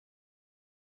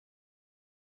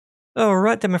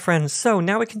Alright then my friends, so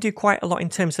now we can do quite a lot in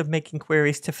terms of making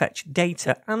queries to fetch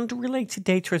data and related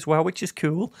data as well, which is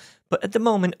cool. But at the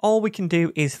moment, all we can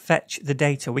do is fetch the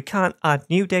data. We can't add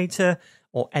new data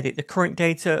or edit the current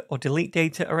data or delete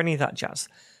data or any of that jazz.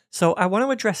 So I want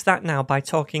to address that now by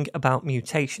talking about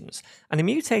mutations. And a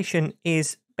mutation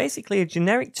is basically a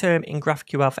generic term in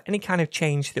GraphQL for any kind of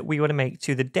change that we want to make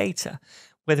to the data,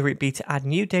 whether it be to add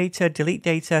new data, delete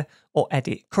data, or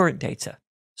edit current data.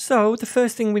 So the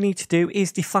first thing we need to do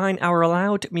is define our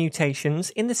allowed mutations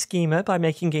in the schema by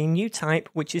making a new type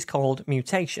which is called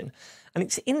mutation. And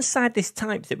it's inside this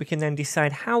type that we can then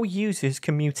decide how users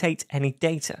can mutate any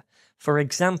data. For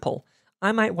example,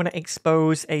 I might want to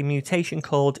expose a mutation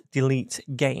called delete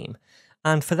game.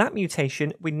 And for that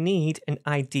mutation, we need an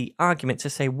ID argument to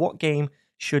say what game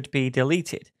should be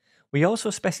deleted. We also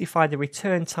specify the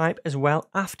return type as well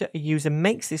after a user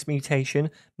makes this mutation,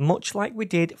 much like we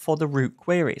did for the root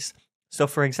queries. So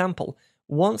for example,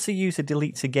 once a user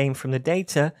deletes a game from the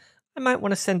data, I might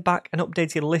want to send back an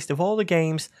updated list of all the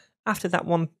games after that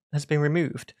one has been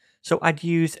removed. So I'd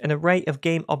use an array of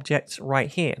game objects right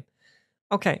here.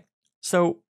 Okay,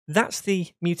 so that's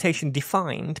the mutation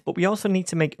defined, but we also need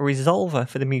to make a resolver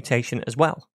for the mutation as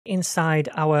well. Inside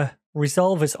our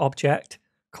resolvers object,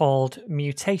 called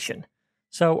mutation.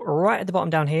 So right at the bottom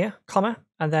down here, comma,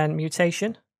 and then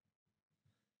mutation,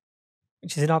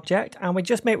 which is an object, and we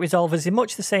just make resolvers in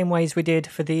much the same way as we did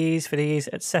for these,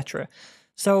 etc.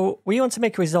 So we want to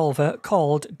make a resolver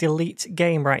called delete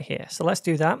game right here. So let's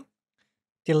do that.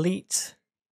 Delete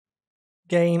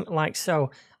game like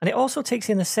so. And it also takes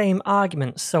in the same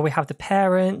arguments. So we have the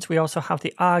parent, we also have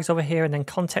the args over here, and then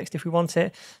context if we want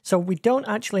it. So we don't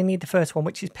actually need the first one,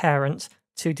 which is parent,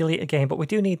 to delete a game, but we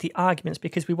do need the arguments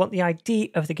because we want the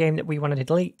ID of the game that we want to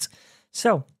delete.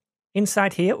 So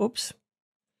inside here,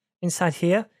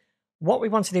 what we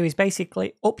want to do is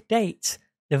basically update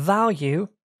the value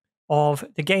of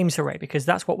the games array because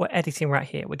that's what we're editing right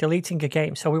here. We're deleting a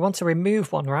game. So we want to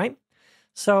remove one, right?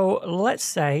 So let's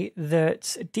say that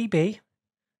db.games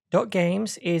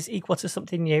is equal to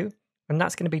something new, and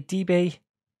that's going to be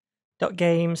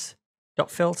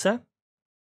db.games.filter.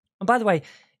 And by the way,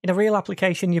 in a real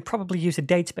application, you probably use a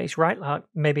database, right? Like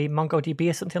maybe MongoDB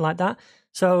or something like that.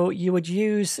 So you would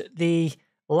use the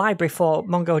library for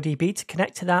MongoDB to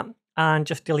connect to that and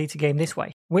just delete a game this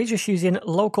way. We're just using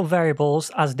local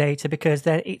variables as data because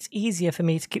then it's easier for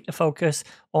me to keep the focus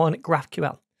on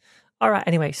GraphQL. All right,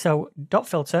 anyway, so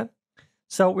 .filter.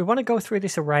 So we want to go through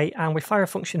this array and we fire a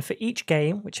function for each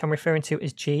game, which I'm referring to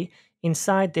as G,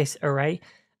 inside this array.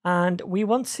 And we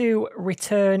want to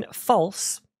return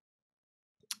false,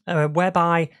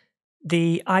 whereby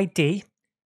the ID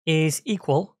is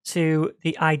equal to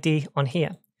the ID on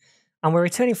here. And we're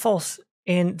returning false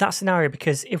in that scenario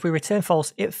because if we return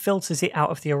false, it filters it out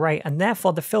of the array, and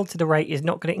therefore the filtered array is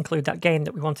not going to include that game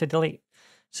that we want to delete.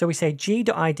 So we say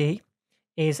g.id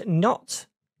is not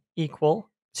equal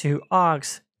to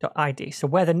args.id. So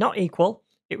where they're not equal,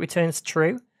 it returns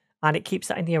true, and it keeps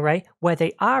that in the array. Where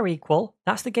they are equal,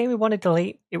 that's the game we want to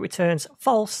delete, it returns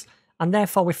false, and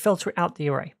therefore we filter it out the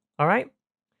array. All right.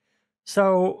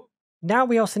 So now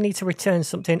we also need to return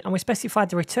something, and we specified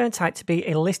the return type to be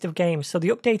a list of games. So the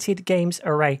updated games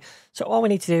array. So all we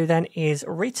need to do then is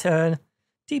return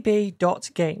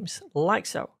db.games like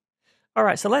so. All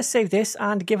right. So let's save this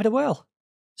and give it a whirl.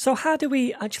 So how do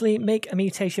we actually make a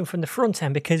mutation from the front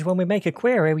end? Because when we make a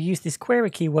query, we use this query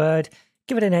keyword,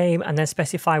 give it a name, and then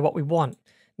specify what we want.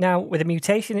 Now with a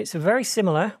mutation, it's very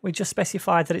similar. We just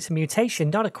specified that it's a mutation,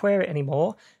 not a query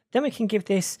anymore. Then we can give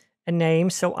this a name,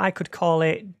 so I could call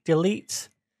it delete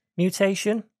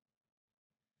mutation.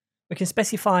 We can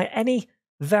specify any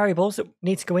variables that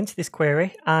need to go into this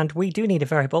query, and we do need a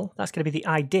variable. That's going to be the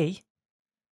ID,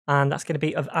 and that's going to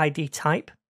be of ID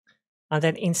type. And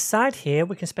then inside here,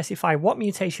 we can specify what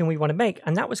mutation we want to make,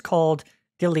 and that was called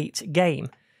delete game.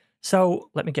 So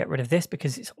let me get rid of this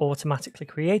because it's automatically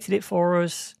created it for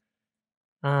us.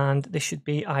 And this should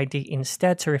be ID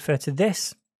instead to refer to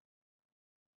this.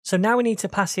 So now we need to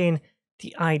pass in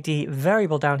the ID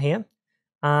variable down here,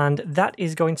 and that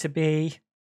is going to be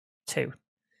 2.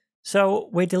 So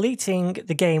we're deleting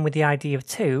the game with the ID of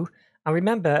 2, and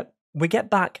remember, we get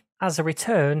back as a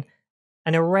return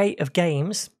an array of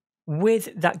games with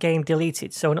that game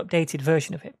deleted, so an updated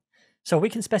version of it. So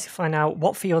we can specify now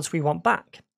what fields we want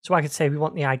back. So I could say we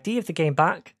want the ID of the game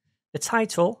back, the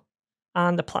title,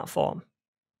 and the platform.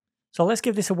 So let's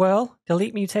give this a whirl,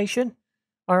 delete mutation.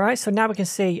 All right, so now we can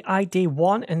see ID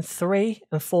 1 and 3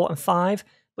 and 4 and 5,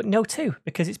 but no 2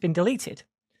 because it's been deleted.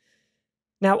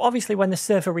 Now, obviously, when the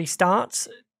server restarts,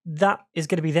 that is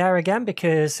going to be there again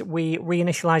because we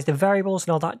reinitialize the variables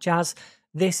and all that jazz.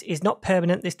 This is not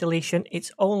permanent, this deletion.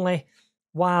 It's only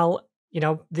while,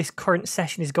 this current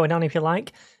session is going on, if you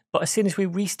like. But as soon as we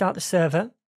restart the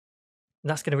server,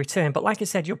 that's going to return. But like I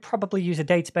said, you'll probably use a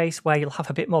database where you'll have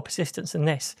a bit more persistence than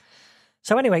this.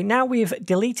 So anyway, now we've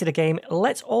deleted a game,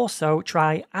 let's also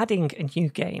try adding a new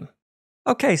game.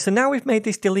 Okay, so now we've made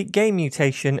this delete game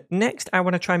mutation. Next, I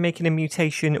want to try making a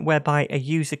mutation whereby a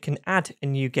user can add a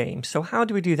new game. So how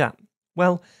do we do that?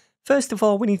 Well, first of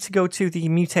all, we need to go to the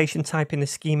mutation type in the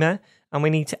schema, and we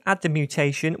need to add the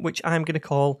mutation, which I'm going to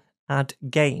call add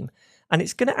game. And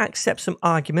it's going to accept some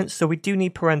arguments, so we do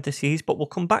need parentheses, but we'll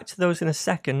come back to those in a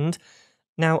second.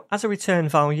 Now, as a return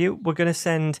value, we're going to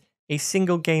send a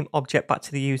single game object back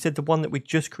to the user, the one that we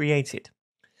just created.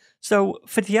 So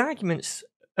for the arguments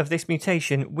of this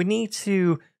mutation, we need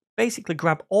to basically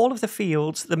grab all of the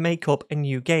fields that make up a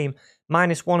new game,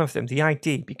 minus one of them, the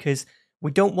ID, because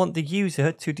we don't want the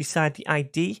user to decide the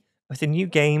ID of the new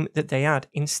game that they add.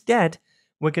 Instead,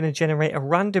 we're going to generate a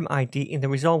random ID in the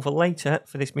resolver later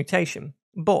for this mutation.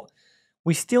 But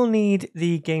we still need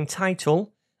the game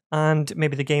title and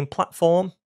maybe the game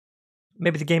platform,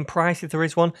 maybe the game price if there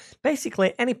is one,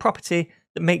 basically any property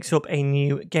that makes up a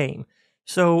new game.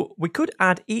 So we could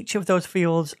add each of those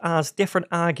fields as different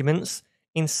arguments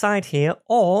inside here,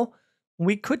 or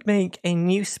we could make a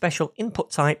new special input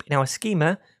type in our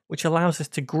schema, which allows us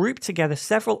to group together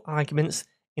several arguments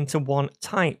into one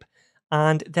type.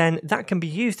 And then that can be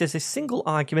used as a single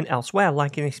argument elsewhere,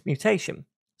 like in this mutation.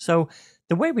 So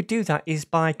the way we do that is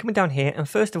by coming down here and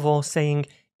first of all saying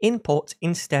input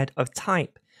instead of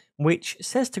type, which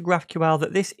says to GraphQL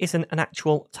that this isn't an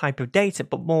actual type of data,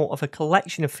 but more of a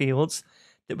collection of fields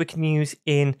that we can use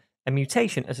in a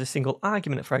mutation as a single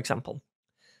argument, for example.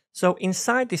 So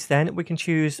inside this then, we can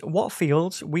choose what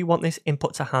fields we want this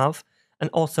input to have, and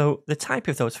also the type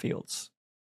of those fields.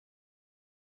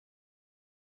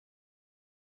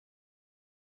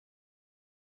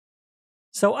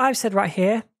 So I've said right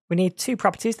here, we need two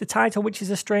properties, the title, which is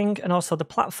a string, and also the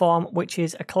platform, which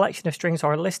is a collection of strings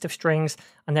or a list of strings,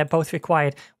 and they're both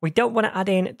required. We don't want to add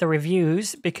in the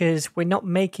reviews because we're not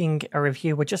making a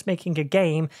review, we're just making a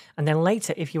game, and then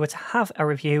later, if you were to have a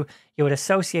review, you would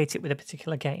associate it with a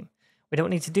particular game. We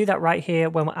don't need to do that right here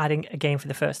when we're adding a game for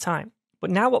the first time. But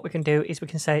now what we can do is we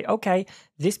can say, okay,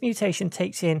 this mutation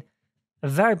takes in a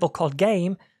variable called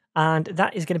game, and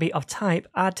that is going to be of type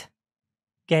add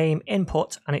game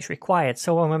input, and it's required.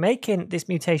 So when we're making this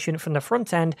mutation from the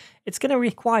front end, it's going to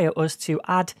require us to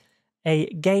add a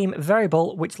game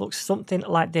variable which looks something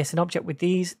like this, an object with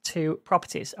these two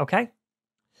properties, okay?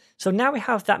 So now we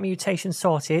have that mutation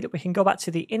sorted, we can go back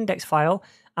to the index file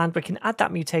and we can add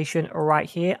that mutation right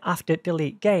here after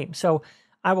delete game. So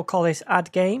I will call this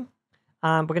add game,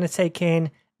 and we're going to take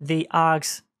in the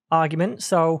args argument.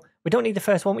 So we don't need the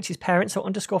first one, which is parent, so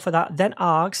underscore for that, then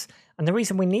args. And the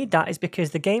reason we need that is because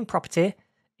the game property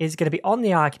is going to be on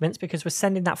the arguments because we're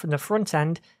sending that from the front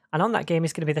end, and on that game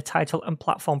is going to be the title and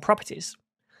platform properties.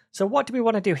 So what do we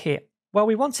want to do here? Well,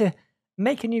 we want to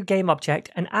make a new game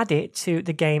object and add it to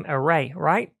the game array,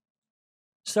 right?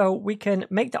 So we can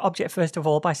make the object first of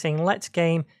all by saying let's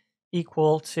game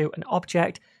equal to an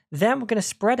object. Then we're going to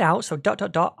spread out, so ...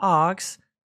 args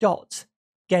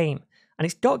 .game. And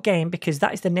it's .game because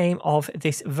that is the name of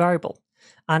this variable.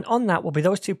 And on that will be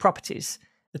those two properties,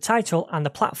 the title and the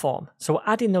platform. So we're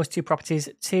adding those two properties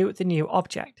to the new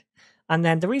object. And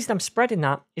then the reason I'm spreading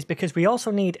that is because we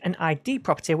also need an ID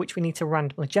property, which we need to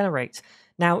randomly generate.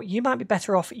 Now, you might be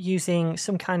better off using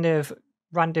some kind of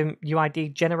random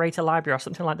UID generator library or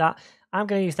something like that. I'm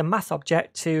going to use the math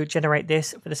object to generate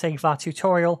this for the sake of our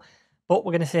tutorial. But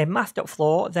we're going to say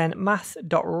math.floor, then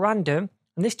math.random.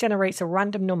 And this generates a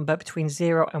random number between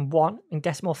 0 and 1 in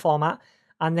decimal format.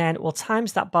 And then we'll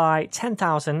times that by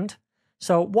 10,000.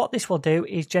 So what this will do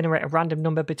is generate a random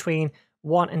number between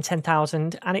 1 and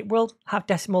 10,000, and it will have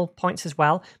decimal points as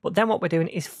well. But then what we're doing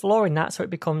is flooring that so it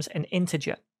becomes an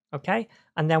integer, okay?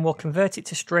 And then we'll convert it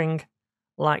to string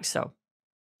like so.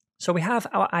 So we have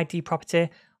our ID property.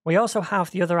 We also have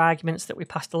the other arguments that we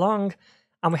passed along,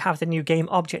 and we have the new game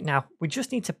object now. We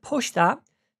just need to push that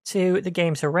to the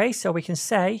games array. So we can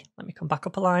say, let me come back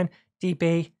up a line,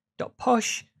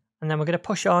 db.push. And then we're going to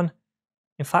push on,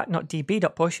 in fact, not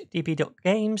db.push,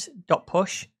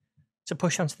 db.games.push to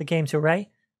push onto the games array.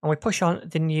 And we push on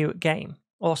the new game.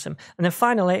 Awesome. And then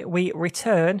finally, we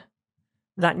return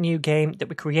that new game that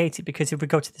we created, because if we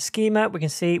go to the schema, we can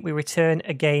see we return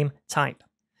a game type.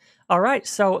 All right,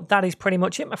 so that is pretty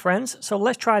much it, my friends. So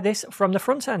let's try this from the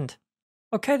front end.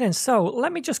 Okay then, so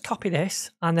let me just copy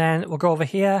this, and then we'll go over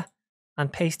here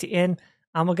and paste it in.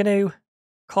 And we're going to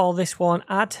call this one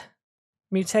add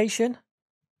mutation.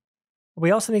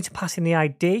 We also need to pass in the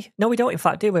ID. No, we don't, in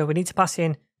fact, do we? We need to pass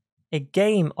in a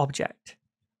game object,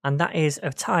 and that is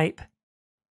of type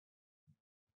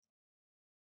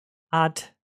add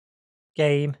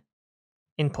game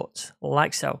inputs,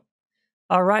 like so.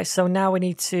 All right, so now we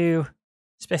need to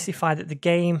specify that the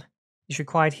game is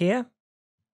required here,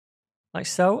 like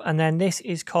so, and then this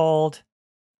is called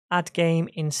add game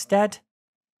instead.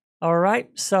 All right,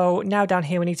 so now down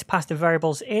here we need to pass the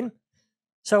variables in.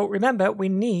 So remember, we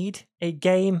need a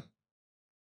game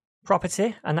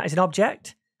property, and that is an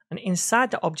object. And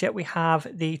inside the object, we have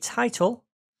the title.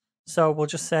 So we'll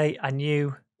just say a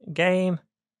new game,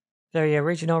 very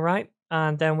original, right?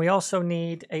 And then we also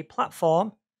need a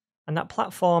platform, and that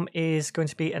platform is going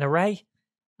to be an array.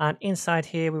 And inside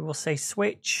here, we will say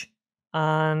switch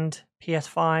and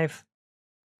PS5,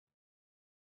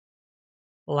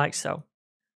 like so.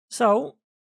 So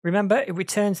remember, it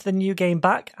returns the new game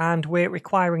back, and we're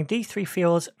requiring these three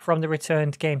fields from the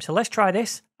returned game. So let's try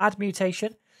this, add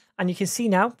mutation, and you can see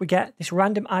now we get this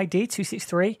random ID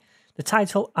 263, the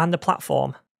title, and the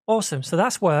platform. Awesome, so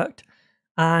that's worked.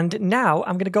 And now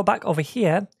I'm going to go back over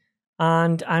here,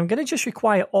 and I'm going to just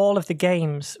require all of the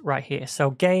games right here.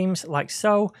 So games like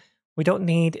so. We don't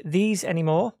need these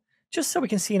anymore, just so we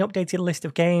can see an updated list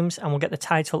of games, and we'll get the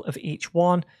title of each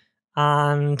one.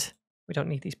 And we don't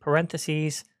need these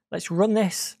parentheses. Let's run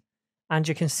this, and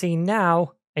you can see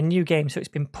now a new game. So it's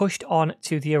been pushed on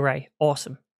to the array.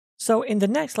 Awesome. So in the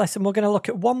next lesson, we're going to look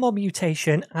at one more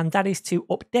mutation, and that is to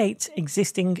update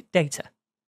existing data.